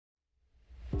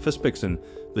Fespixon,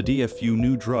 the DFU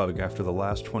new drug after the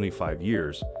last 25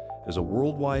 years, is a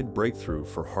worldwide breakthrough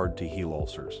for hard-to-heal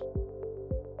ulcers.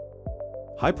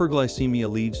 Hyperglycemia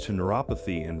leads to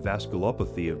neuropathy and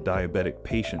vasculopathy of diabetic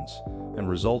patients and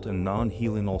result in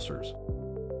non-healing ulcers.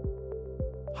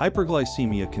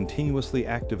 Hyperglycemia continuously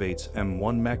activates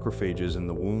M1 macrophages in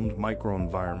the wound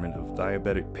microenvironment of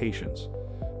diabetic patients,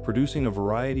 producing a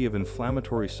variety of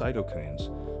inflammatory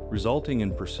cytokines, resulting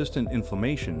in persistent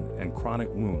inflammation and chronic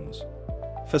wounds.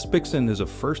 Fespixon is a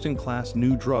first-in-class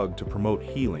new drug to promote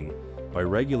healing by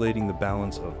regulating the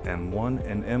balance of M1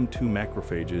 and M2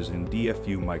 macrophages in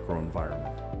DFU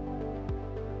microenvironment.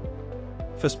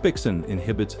 Fespixon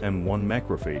inhibits M1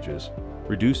 macrophages,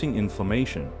 reducing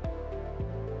inflammation,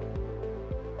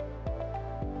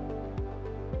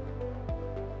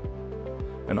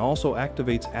 and also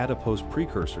activates adipose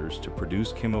precursors to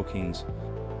produce chemokines,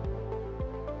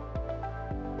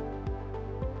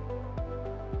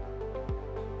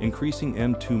 increasing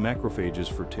M2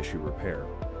 macrophages for tissue repair,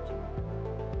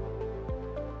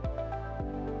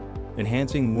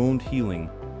 enhancing wound healing,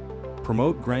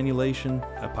 promote granulation,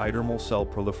 epidermal cell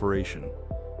proliferation,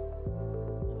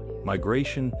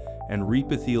 migration, and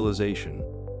reepithelialization.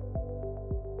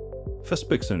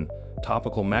 Fespixon,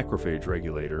 topical macrophage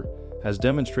regulator, has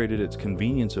demonstrated its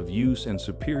convenience of use and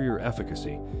superior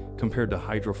efficacy compared to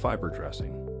hydrofiber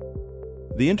dressing.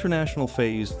 The international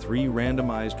Phase 3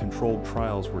 randomized controlled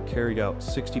trials were carried out.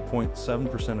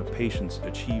 60.7% of patients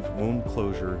achieved wound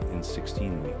closure in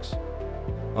 16 weeks.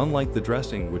 Unlike the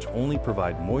dressing, which only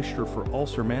provide moisture for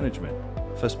ulcer management,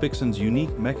 Fespixon's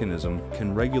unique mechanism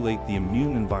can regulate the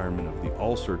immune environment of the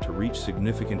ulcer to reach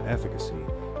significant efficacy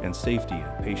and safety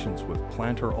in patients with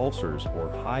plantar ulcers or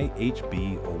high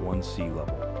HbA1c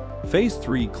level. Phase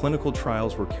 3 clinical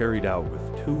trials were carried out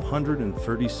with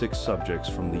 236 subjects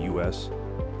from the US,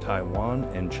 Taiwan,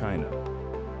 and China.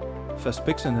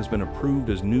 Fespixon has been approved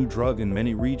as new drug in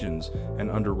many regions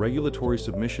and under regulatory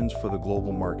submissions for the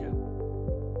global market.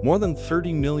 More than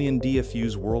 30 million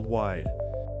DFUs worldwide.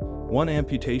 One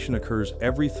amputation occurs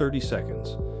every 30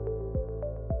 seconds.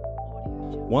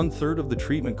 1/3 of the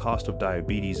treatment cost of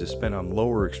diabetes is spent on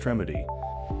lower extremity,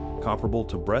 comparable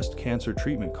to breast cancer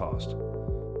treatment cost.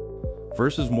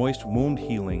 Versus moist wound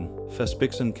healing,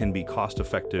 Fespixon can be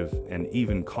cost-effective and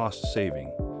even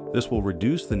cost-saving. This will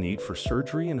reduce the need for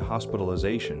surgery and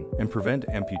hospitalization and prevent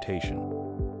amputation.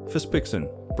 Fespixon,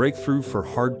 breakthrough for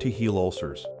hard-to-heal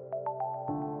ulcers.